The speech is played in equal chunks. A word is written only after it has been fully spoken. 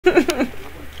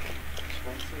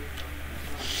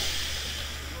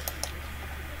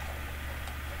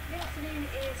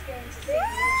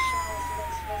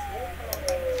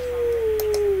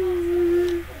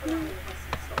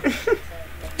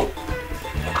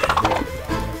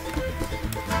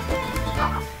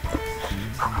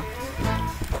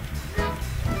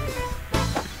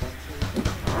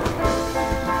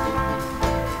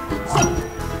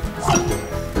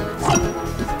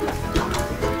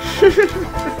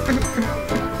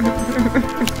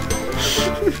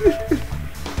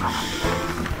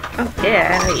Oh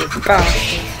yeah, you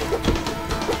bastard.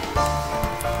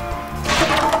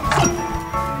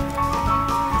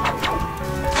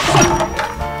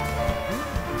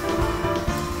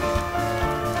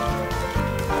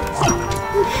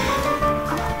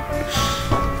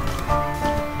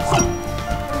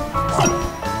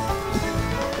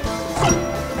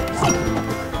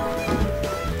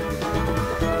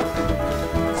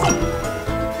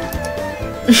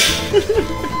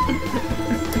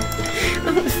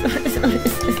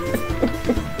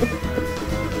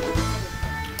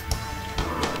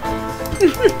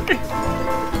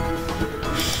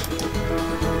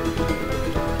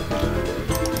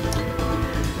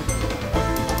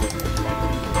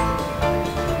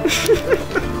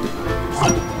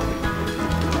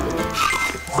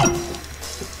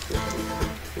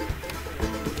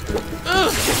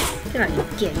 Get out, you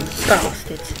gay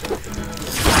bastard.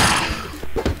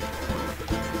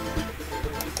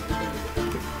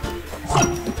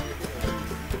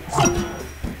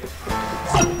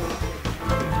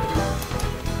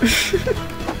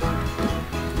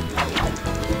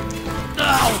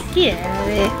 Get out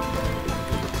of there.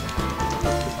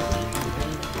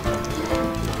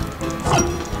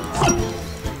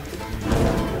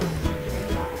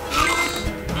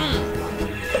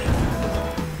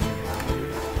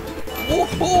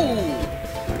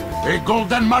 A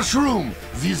golden mushroom!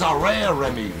 These are rare,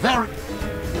 Remy. Very...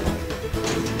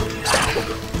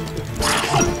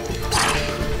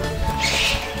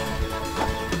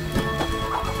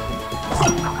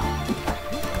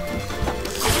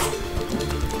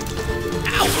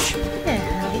 Ouch!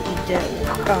 Yeah, you dirty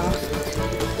bastard.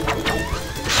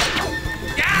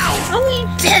 Ow! Oh, you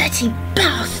dirty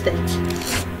bastard!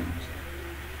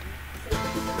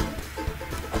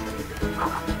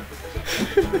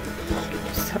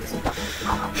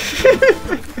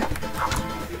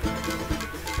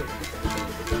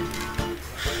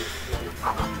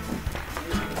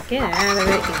 Get out of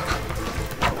it.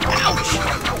 Ouch!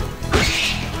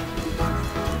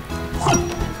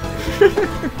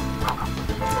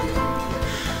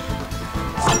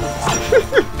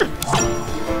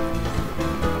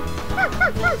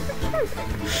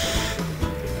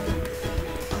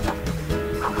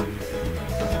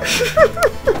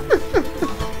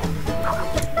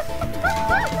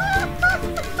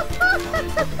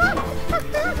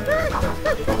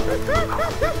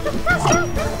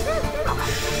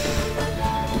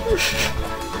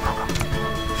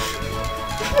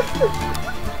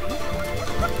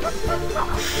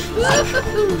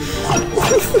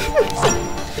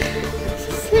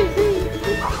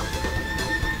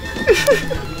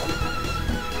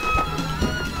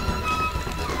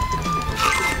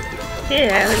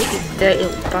 Yeah, look at this dirty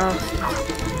little bastard.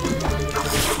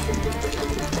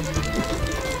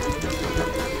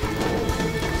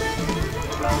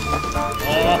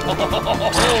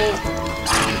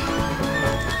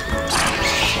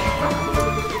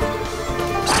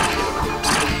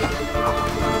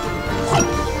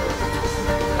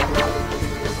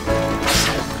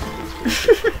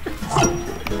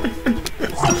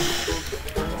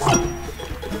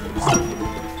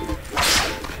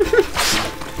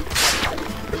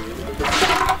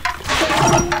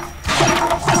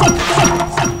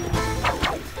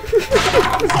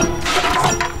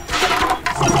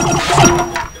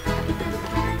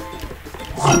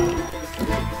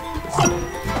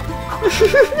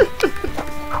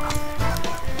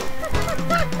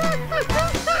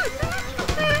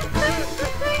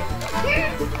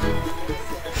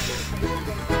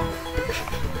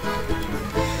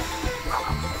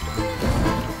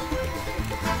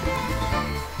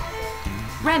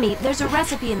 Remy, there's a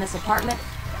recipe in this apartment,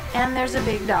 and there's a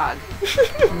big dog.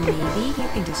 Maybe you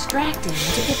can distract him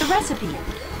to get the recipe.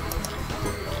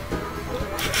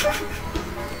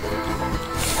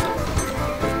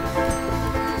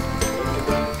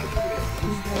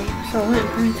 So I won't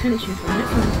pay attention to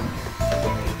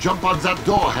it. Jump on that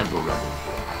door handle, Remy.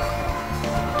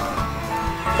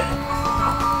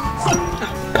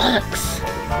 Oh, bollocks.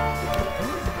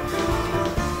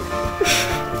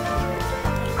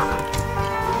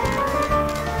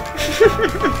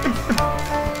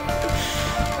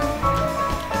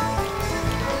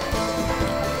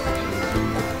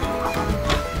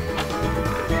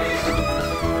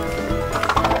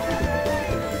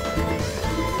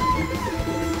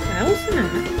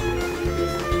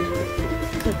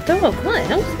 dog. What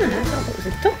else? No, I thought it was a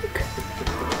dog.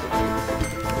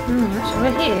 Oh, that's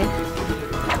right here.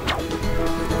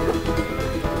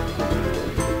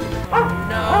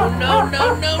 No, no, no,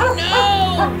 no, no!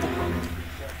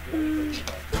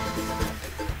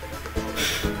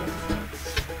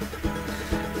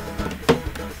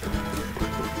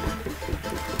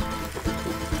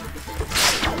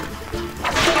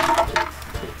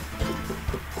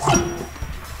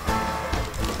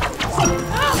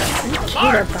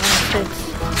 Killer bastards.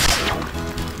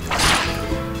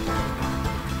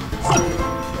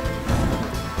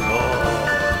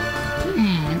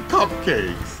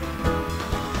 Cupcakes.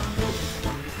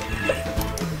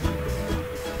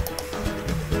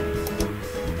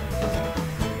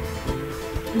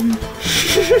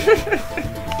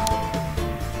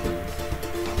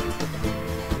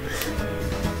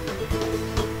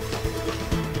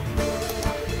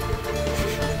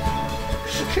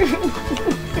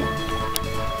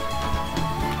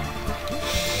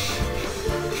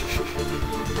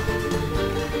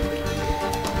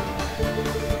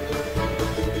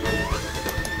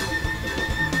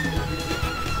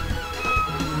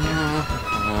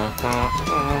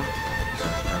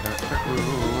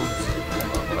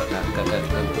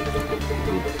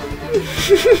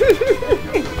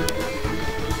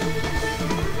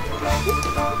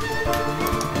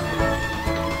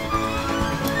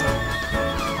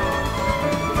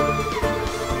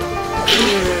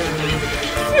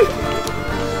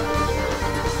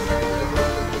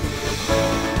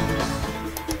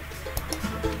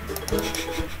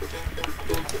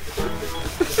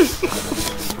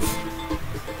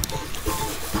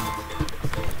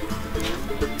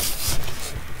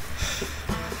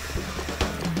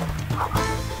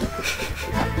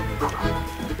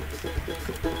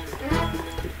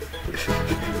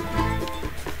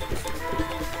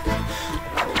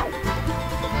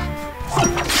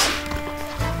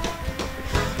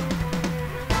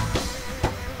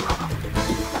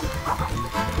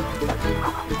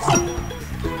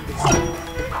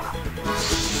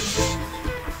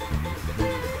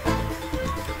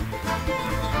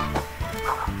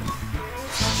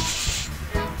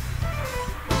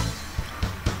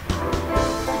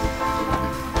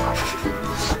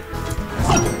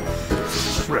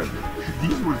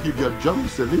 These will give your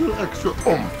jumps a little extra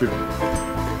oomph in them.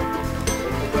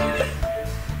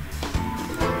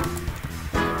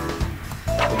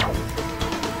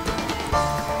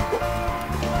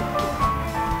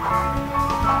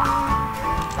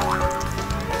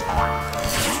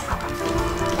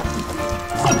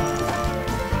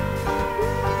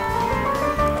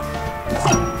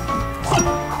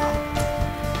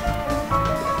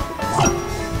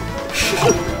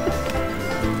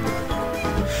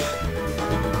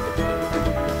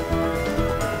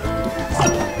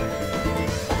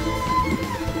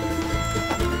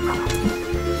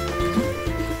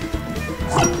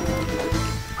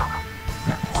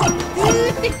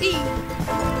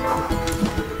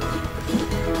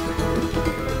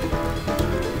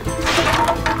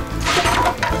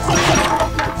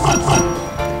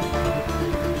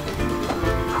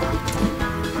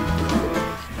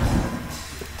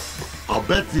 I'll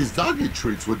bet these doggy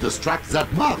treats would distract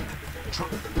that mug.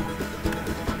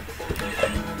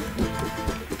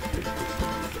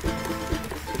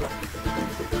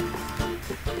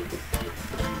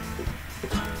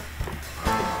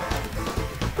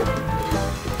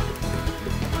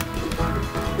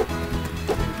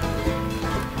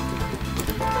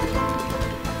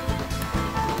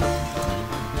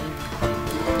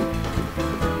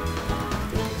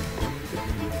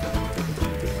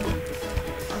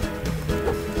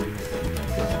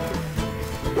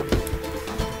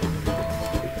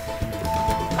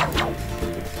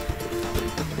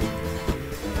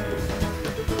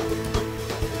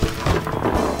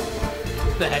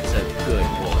 That's a good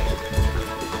boy.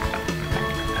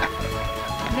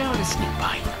 Now to sneak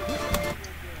by.